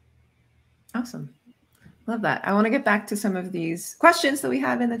 Awesome. Love that. I want to get back to some of these questions that we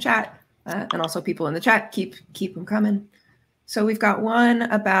have in the chat, and also people in the chat, keep them coming. So we've got one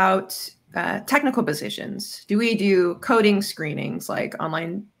about technical positions. Do we do coding screenings like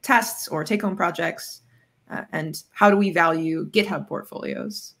online tests or take-home projects? And how do we value GitHub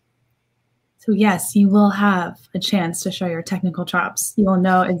portfolios? So yes, you will have a chance to show your technical chops. You will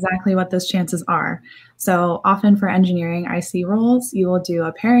know exactly what those chances are. So often for engineering IC roles, you will do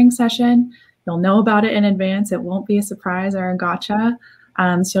a pairing session. You'll know about it in advance. It won't be a surprise or a gotcha.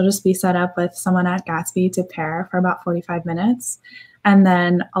 So you'll just be set up with someone at Gatsby to pair for about 45 minutes. And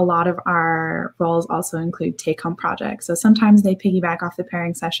then a lot of our roles also include take-home projects. So sometimes they piggyback off the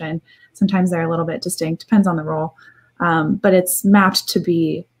pairing session. Sometimes they're a little bit distinct, depends on the role. But it's mapped to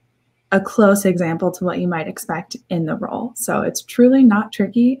be a close example to what you might expect in the role. So it's truly not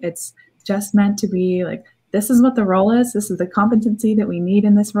tricky. It's just meant to be like, this is what the role is. This is the competency that we need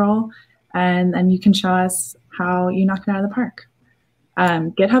in this role. And then you can show us how you knock it out of the park.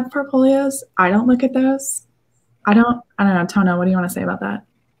 GitHub portfolios, I don't look at those. I don't know, Tona, what do you want to say about that?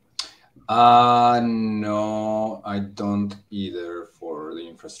 No, I don't either for the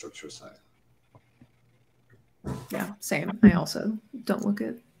infrastructure side. Yeah, same. I also don't look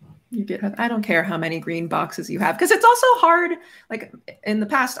at your GitHub. I don't care how many green boxes you have, because it's also hard. Like in the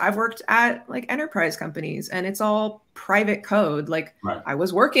past, I've worked at like enterprise companies and it's all private code. Like right. I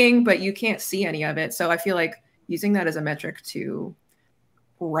was working, but you can't see any of it. So I feel like using that as a metric to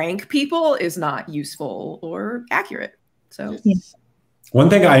rank people is not useful or accurate. So one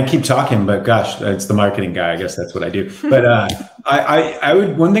thing, I keep talking, but gosh, it's the marketing guy. I guess that's what I do. But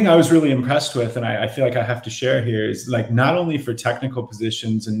one thing I was really impressed with, and I feel like I have to share here, is like not only for technical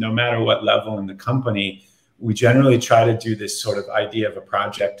positions and no matter what level in the company, we generally try to do this sort of idea of a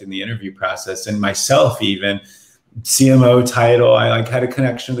project in the interview process. And myself, even CMO title, I like had a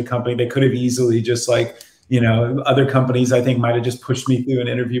connection to the company. They could have easily just like, you know, other companies I think might have just pushed me through an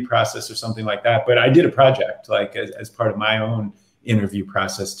interview process or something like that. But I did a project like as part of my own interview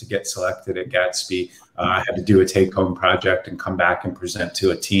process to get selected at Gatsby. I had to do a take-home project and come back and present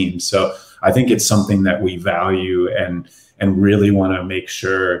to a team. So I think it's something that we value and really want to make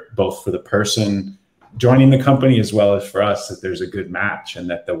sure both for the person joining the company as well as for us that there's a good match and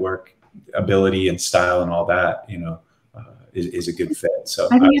that the work ability and style and all that, you know, is a good fit. So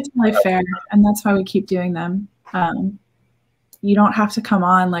I think it's really fair, and that's why we keep doing them. You don't have to come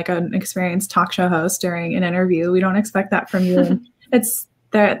on like an experienced talk show host during an interview. We don't expect that from you. It's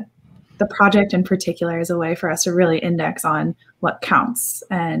the project in particular is a way for us to really index on what counts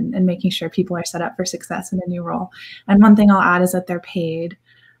and making sure people are set up for success in a new role. And one thing I'll add is that they're paid.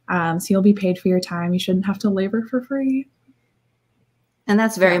 So you'll be paid for your time. You shouldn't have to labor for free. And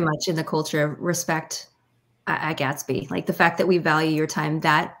that's very much in the culture of respect at Gatsby. Like the fact that we value your time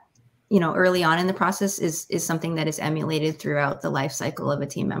that, early on in the process is something that is emulated throughout the life cycle of a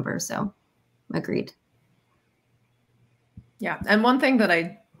team member. So agreed. Yeah. And one thing that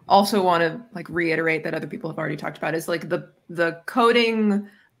I also want to like reiterate that other people have already talked about is like the coding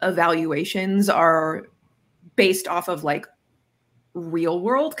evaluations are based off of like real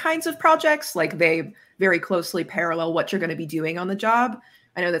world kinds of projects. Like they very closely parallel what you're going to be doing on the job.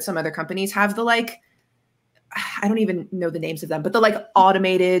 I know that some other companies have the like, I don't even know the names of them, but the like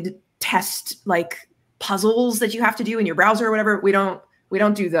automated test like puzzles that you have to do in your browser or whatever. We don't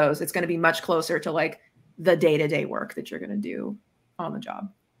do those. It's going to be much closer to like the day-to-day work that you're going to do on the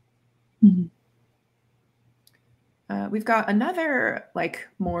job. Mm-hmm. We've got another like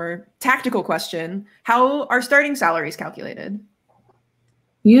more tactical question. How are starting salaries calculated?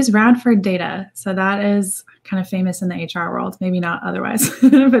 We use Radford data. So that is kind of famous in the HR world, maybe not otherwise,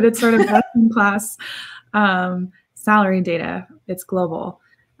 but it's sort of best in class salary data. It's global.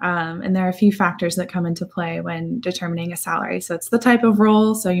 And there are a few factors that come into play when determining a salary. So it's the type of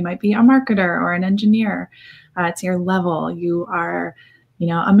role. So you might be a marketer or an engineer. It's your level. You are,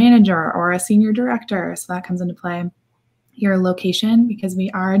 a manager or a senior director. So that comes into play. Your location, because we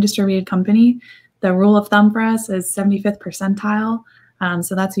are a distributed company. The rule of thumb for us is 75th percentile.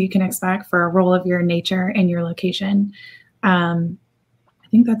 So that's what you can expect for a role of your nature and your location. I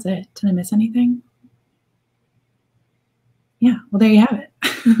think that's it. Did I miss anything? Yeah, well, there you have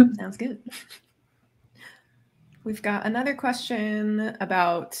it. Sounds good. We've got another question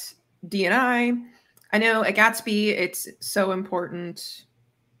about D&I. I know at Gatsby, it's so important.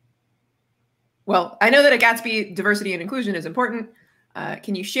 Well, I know that at Gatsby, diversity and inclusion is important.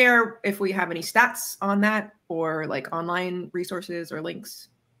 Can you share if we have any stats on that or like online resources or links?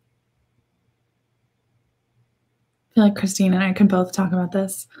 I feel like Christine and I can both talk about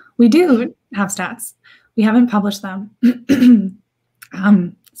this. We do have stats. We haven't published them.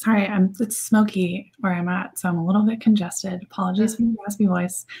 Sorry, it's smoky where I'm at, so I'm a little bit congested. Apologies for the raspy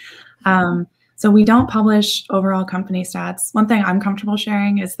voice. So we don't publish overall company stats. One thing I'm comfortable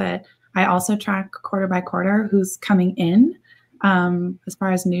sharing is that I also track quarter by quarter who's coming in as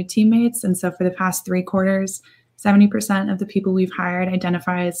far as new teammates. And so for the past 3 quarters, 70% of the people we've hired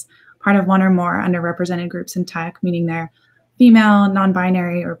identify as part of one or more underrepresented groups in tech, meaning they're female,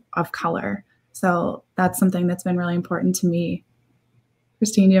 non-binary, or of color. So that's something that's been really important to me.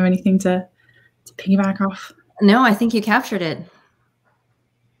 Christine, do you have anything to piggyback off? No, I think you captured it.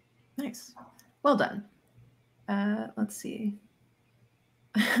 Nice. Well done. Let's see.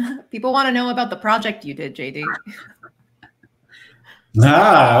 People want to know about the project you did, JD.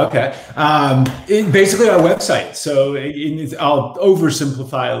 Okay. Basically our website. So I'll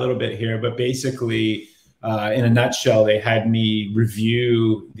oversimplify a little bit here, but basically in a nutshell, they had me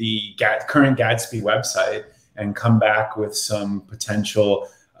review the current Gatsby website and come back with some potential,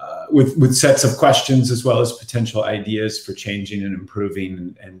 with sets of questions as well as potential ideas for changing and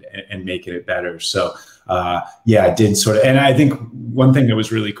improving and making it better. So yeah, I did sort of, and I think one thing that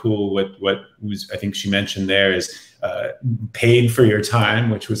was really cool, what was, I think she mentioned there is paid for your time,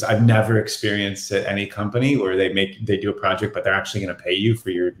 which was, I've never experienced at any company where they do a project, but they're actually going to pay you for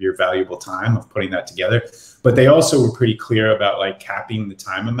your valuable time of putting that together. But they also were pretty clear about like capping the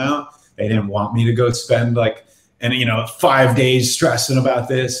time amount. They didn't want me to go spend like, 5 days stressing about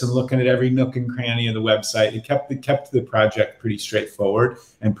this and looking at every nook and cranny of the website. It kept the project pretty straightforward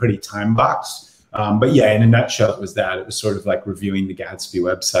and pretty time boxed. But yeah, in a nutshell, it was that. It was sort of like reviewing the Gatsby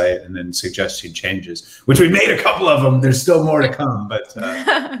website and then suggesting changes, which we made a couple of them. There's still more to come, but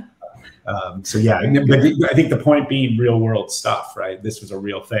so yeah. But I think the point being real world stuff, right? This was a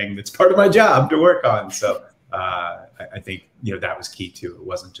real thing that's part of my job to work on. So I think that was key too. It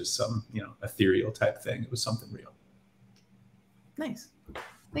wasn't just some ethereal type thing. It was something real. Nice.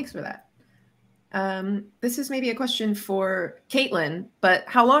 Thanks for that. This is maybe a question for Caitlin, but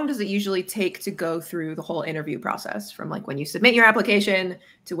how long does it usually take to go through the whole interview process from like when you submit your application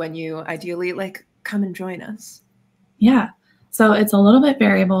to when you ideally like come and join us? Yeah. So it's a little bit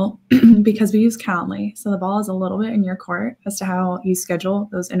variable because we use Calendly. So the ball is a little bit in your court as to how you schedule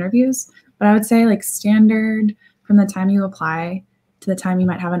those interviews. But I would say like standard from the time you apply to the time you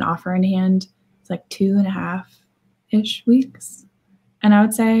might have an offer in hand, it's like 2.5-ish weeks. And I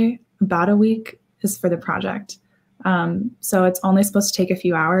would say about a week is for the project. So it's only supposed to take a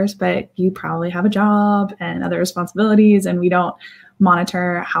few hours, but you probably have a job and other responsibilities, and we don't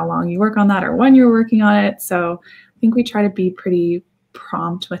monitor how long you work on that or when you're working on it. So I think we try to be pretty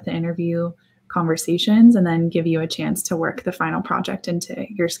prompt with the interview conversations and then give you a chance to work the final project into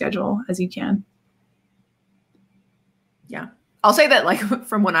your schedule as you can. Yeah. I'll say that, like,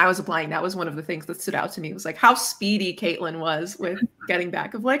 from when I was applying, that was one of the things that stood out to me, was like how speedy Caitlin was with getting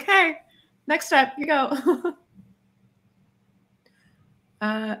back, of like, hey, next step, you go.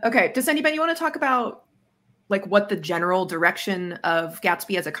 Okay, does anybody want to talk about like what the general direction of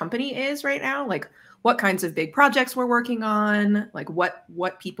Gatsby as a company is right now? Like what kinds of big projects we're working on, like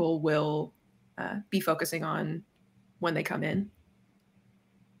what people will be focusing on when they come in?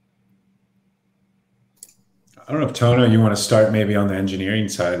 I don't know if Tona, you want to start maybe on the engineering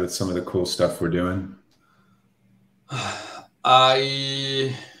side with some of the cool stuff we're doing.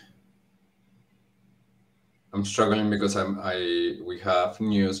 I'm struggling because we have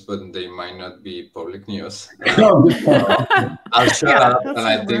news, but they might not be public news. I'll shut up, and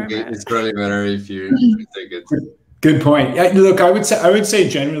I think it's probably better if you take it. Good point. Look, I would say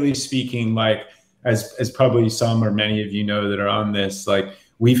generally speaking, like as probably some or many of you know that are on this, like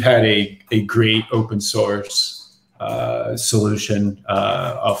we've had a great open source solution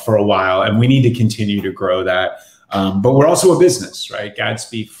for a while, and we need to continue to grow that. But we're also a business, right?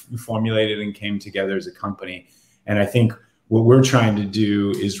 Gatsby formulated and came together as a company. And I think what we're trying to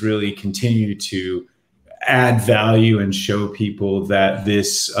do is really continue to add value and show people that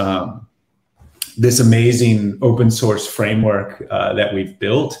this amazing open source framework that we've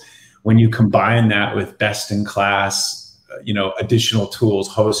built, when you combine that with best in class, additional tools,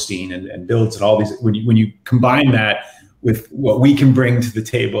 hosting and builds and all these, when you combine that with what we can bring to the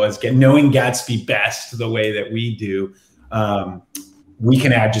table as knowing Gatsby best the way that we do, we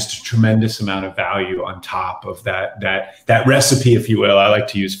can add just a tremendous amount of value on top of that recipe, if you will. I like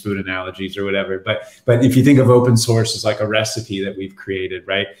to use food analogies or whatever, but if you think of open source as like a recipe that we've created,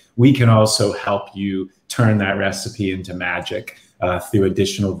 right? We can also help you turn that recipe into magic through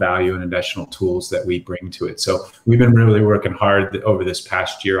additional value and additional tools that we bring to it. So we've been really working hard over this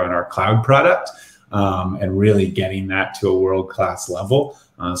past year on our cloud product. And really getting that to a world-class level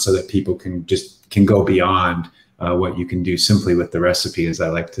so that people can go beyond what you can do simply with the recipe, as I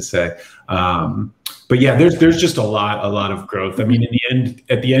like to say. But yeah, there's just a lot of growth. I mean,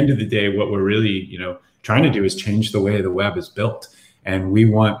 at the end of the day, what we're really trying to do is change the way the web is built, and we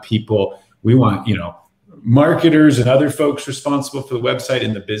want marketers and other folks responsible for the website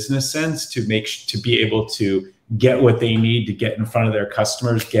in the business sense to be able to get what they need to get in front of their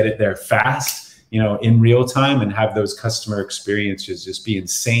customers, get it there fast, in real time, and have those customer experiences just be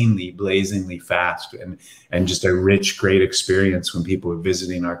insanely, blazingly fast and just a rich, great experience when people are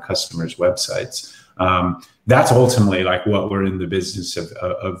visiting our customers' websites. That's ultimately like what we're in the business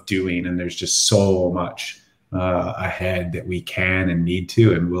of doing. And there's just so much ahead that we can and need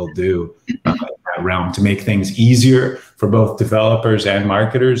to and will do in that realm to make things easier for both developers and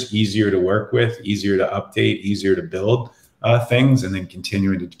marketers, easier to work with, easier to update, easier to build things, and then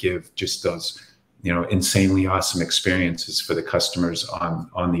continuing to give just those insanely awesome experiences for the customers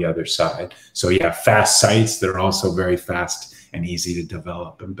on the other side. So yeah, fast sites that are also very fast and easy to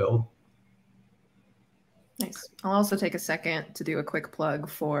develop and build. Nice. I'll also take a second to do a quick plug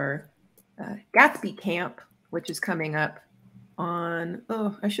for Gatsby Camp, which is coming up on,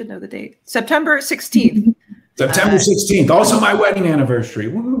 I should know the date, September 16th. September 16th, also my wedding anniversary.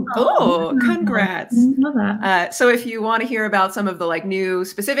 Woo. Oh, congrats. Love that. So if you want to hear about some of the new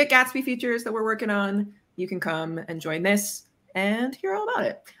specific Gatsby features that we're working on, you can come and join this and hear all about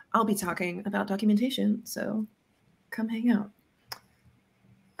it. I'll be talking about documentation, so come hang out.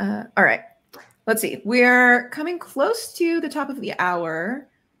 All right, let's see. We're coming close to the top of the hour.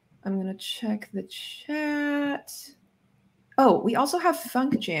 I'm going to check the chat. Oh, we also have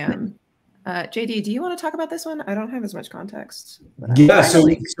Funk Jam. JD, do you want to talk about this one? I don't have as much context. Yeah, so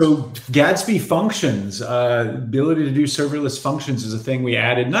Gatsby Functions, ability to do serverless functions is a thing we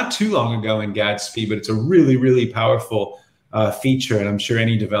added not too long ago in Gatsby, but it's a really, really powerful feature. And I'm sure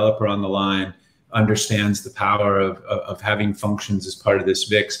any developer on the line understands the power of having functions as part of this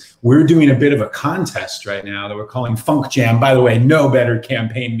VIX. We're doing a bit of a contest right now that we're calling Funk Jam. By the way, no better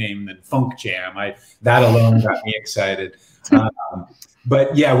campaign name than Funk Jam. That alone got me excited.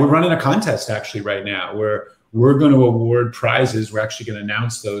 But yeah, we're running a contest actually right now where we're going to award prizes. We're actually going to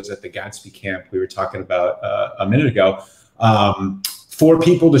announce those at the Gatsby camp we were talking about a minute ago for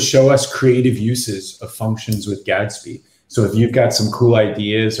people to show us creative uses of functions with Gatsby. So if you've got some cool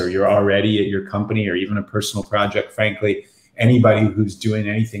ideas or you're already at your company or even a personal project, frankly, anybody who's doing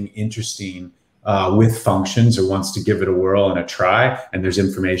anything interesting with functions or wants to give it a whirl and a try, and there's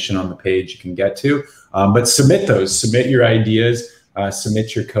information on the page you can get to. But submit your ideas.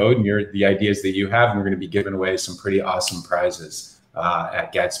 Submit your code and the ideas that you have, and we're going to be giving away some pretty awesome prizes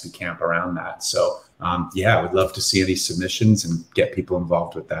at Gatsby Camp around that. So yeah, I would love to see any submissions and get people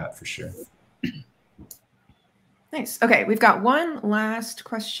involved with that for sure. Nice. Okay, we've got one last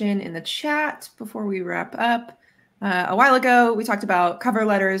question in the chat before we wrap up. A while ago, we talked about cover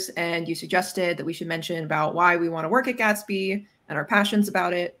letters, and you suggested that we should mention about why we want to work at Gatsby and our passions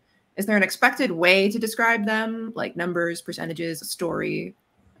about it. Is there an expected way to describe them, like numbers, percentages, a story?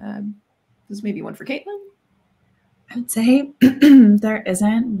 This is maybe one for Caitlin. I would say there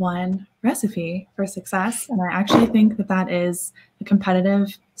isn't one recipe for success. And I actually think that that is a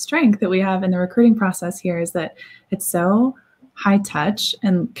competitive strength that we have in the recruiting process here, is that it's so high touch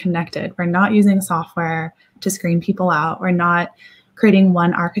and connected. We're not using software to screen people out. We're not creating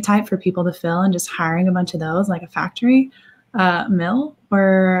one archetype for people to fill and just hiring a bunch of those like a factory mill.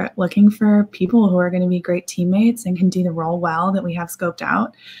 We're looking for people who are going to be great teammates and can do the role well that we have scoped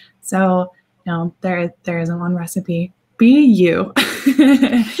out. So no, there isn't one recipe. Be you.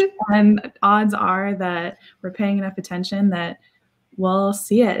 And odds are that we're paying enough attention that we'll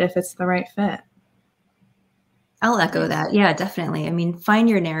see it if it's the right fit. I'll echo that. Yeah, definitely. I mean, find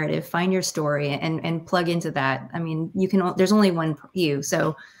your narrative, find your story, and plug into that. I mean, you can. There's only one you,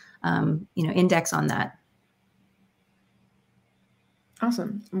 so index on that.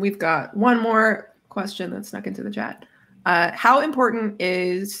 Awesome. We've got one more question that snuck into the chat. How important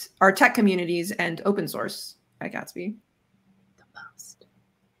are tech communities and open source at Gatsby? The most.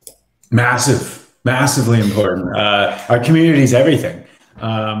 Massively important. Our community is everything.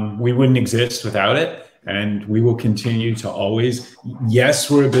 We wouldn't exist without it. And we will continue to always, yes,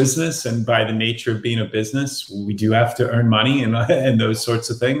 we're a business. And by the nature of being a business, we do have to earn money and those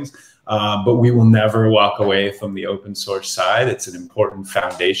sorts of things. But we will never walk away from the open source side. It's an important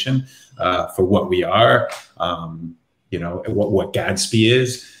foundation for what we are, what Gatsby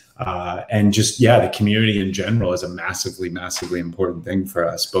is. And just, the community in general is a massively important thing for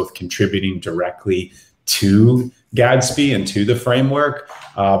us, both contributing directly to Gatsby and to the framework,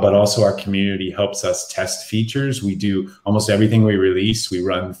 but also our community helps us test features. We do almost everything we release. We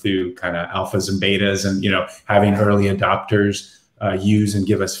run through kind of alphas and betas and, having early adopters use and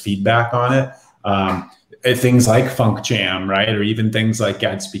give us feedback on it. Things like Funk Jam, right? Or even things like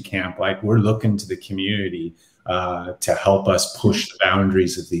Gatsby Camp, like we're looking to the community to help us push the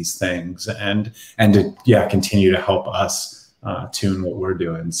boundaries of these things and to continue to help us tune what we're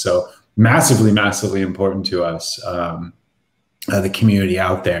doing. So massively important to us, the community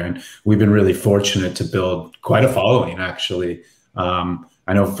out there. And we've been really fortunate to build quite a following, actually.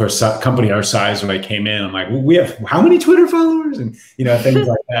 I know for a company our size, when I came in, I'm like, well, we have how many Twitter followers? And, things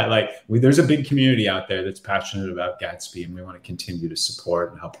like that. There's a big community out there that's passionate about Gatsby, and we want to continue to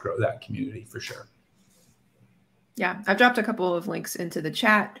support and help grow that community for sure. Yeah, I've dropped a couple of links into the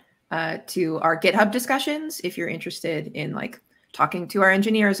chat to our GitHub discussions if you're interested in talking to our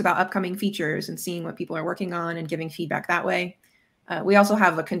engineers about upcoming features and seeing what people are working on and giving feedback that way. We also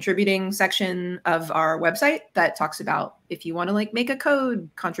have a contributing section of our website that talks about if you want to make a code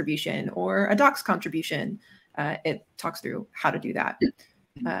contribution or a docs contribution. It talks through how to do that.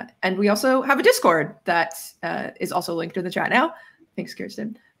 And we also have a Discord that is also linked in the chat now. Thanks,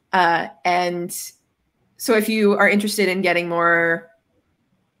 Kirsten. And so if you are interested in getting more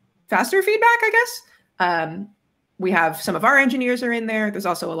faster feedback, I guess, we have some of our engineers are in there. There's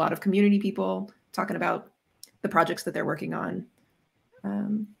also a lot of community people talking about the projects that they're working on.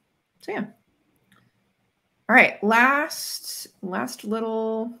 So yeah. All right, last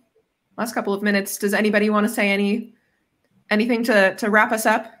couple of minutes. Does anybody want to say anything to wrap us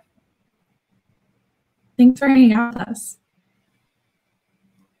up? Thanks for hanging out with us.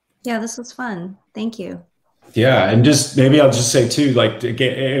 Yeah, this was fun. Thank you. Yeah, and maybe I'll just say too,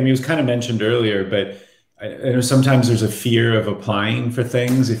 it was kind of mentioned earlier, but I know sometimes there's a fear of applying for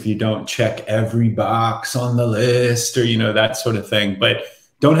things if you don't check every box on the list or, that sort of thing. But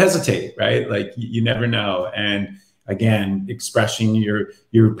don't hesitate, right? You never know. And again, expressing your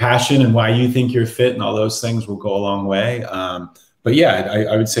passion and why you think you're fit and all those things will go a long way. But yeah,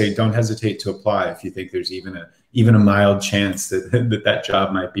 I would say don't hesitate to apply if you think there's even a mild chance that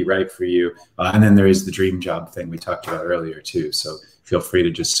job might be right for you. And then there is the dream job thing we talked about earlier too. So feel free to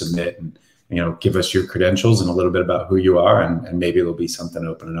just submit and give us your credentials and a little bit about who you are, and maybe there'll be something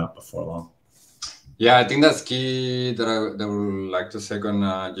opening up before long. Yeah, I think that's key that I would like to second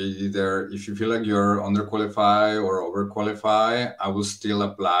JD there. If you feel like you're underqualified or overqualified, I will still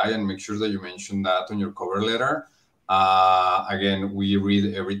apply and make sure that you mention that on your cover letter. Again, we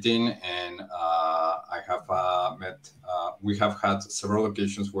read everything, and I have we have had several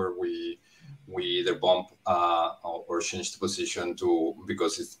occasions where we either bump or change the position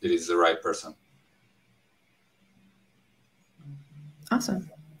because it is the right person. Awesome.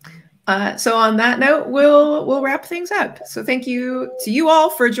 So on that note, we'll wrap things up. So thank you to you all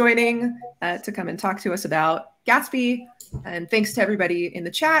for joining to come and talk to us about Gatsby. And thanks to everybody in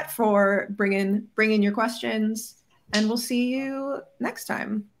the chat for bringing your questions. And we'll see you next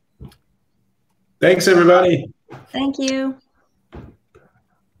time. Thanks, everybody. Thank you.